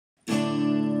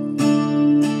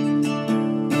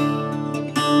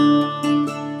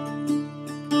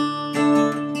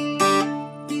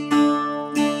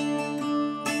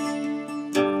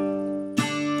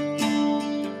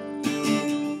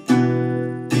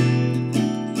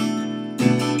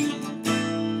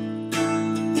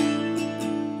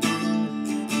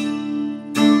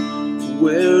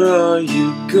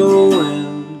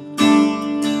going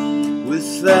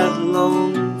with that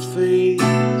long face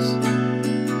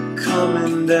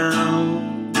coming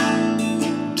down?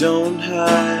 Don't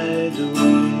hide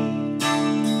away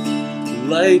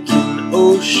like an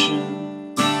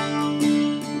ocean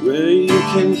where you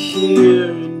can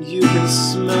hear and you can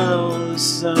smell the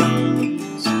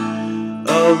sounds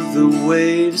of the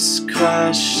waves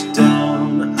crash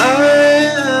down. I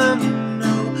am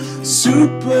no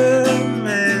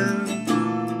Superman,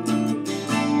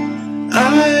 I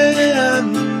have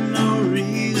no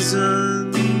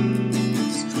reasons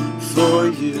for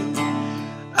you.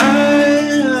 I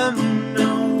am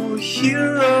no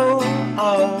hero,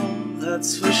 oh,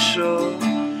 that's for sure.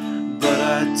 But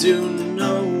I do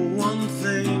know one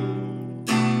thing: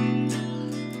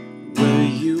 where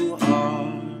you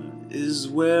are is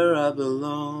where I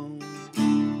belong.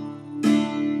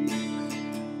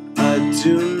 I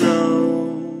do know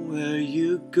where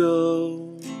you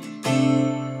go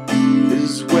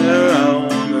is where I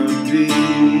wanna be.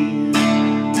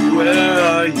 Where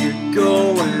are you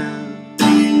going?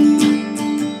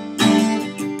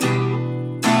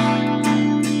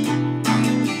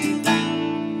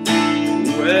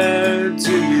 Where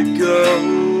do you go?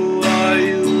 Are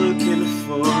you looking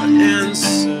for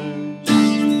answers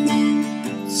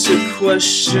to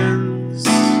questions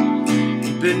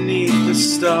beneath the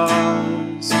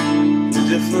stars? And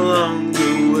if along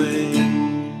the way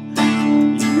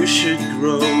you should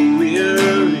grow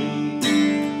weary,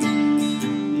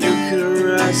 you can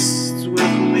rest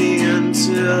with me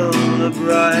until a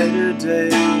brighter day.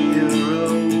 You're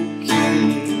okay.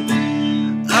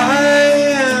 I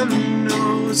am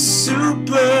no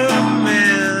Superman,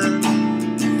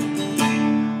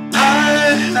 I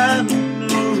have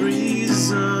no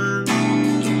reasons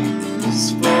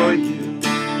for you.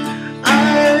 I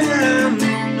am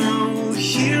no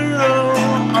hero,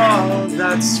 oh,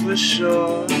 that's for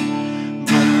sure.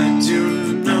 But I do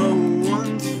know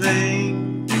one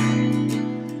thing: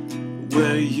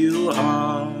 where you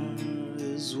are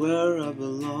is where I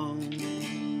belong.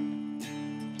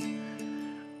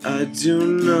 I do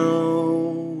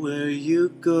know where you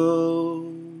go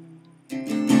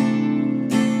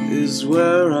is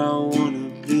where I wanna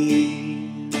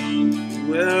be.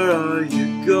 Where are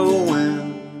you going?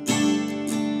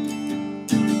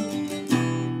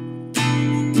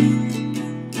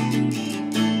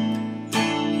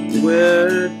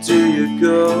 Where do you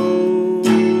go?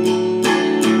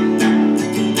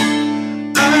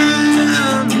 I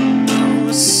am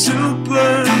no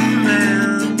Superman,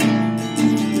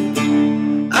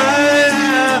 I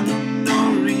have no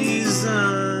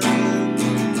reasons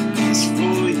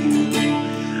for you.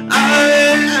 I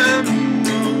am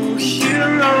no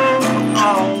hero,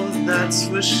 oh, that's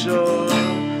for sure.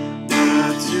 But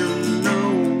I do know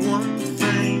one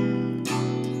thing: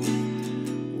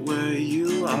 where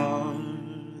you are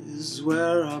is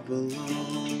where I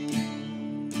belong.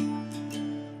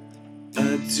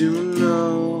 I do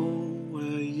know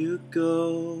where you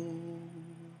go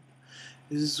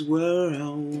is where I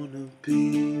wanna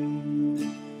be.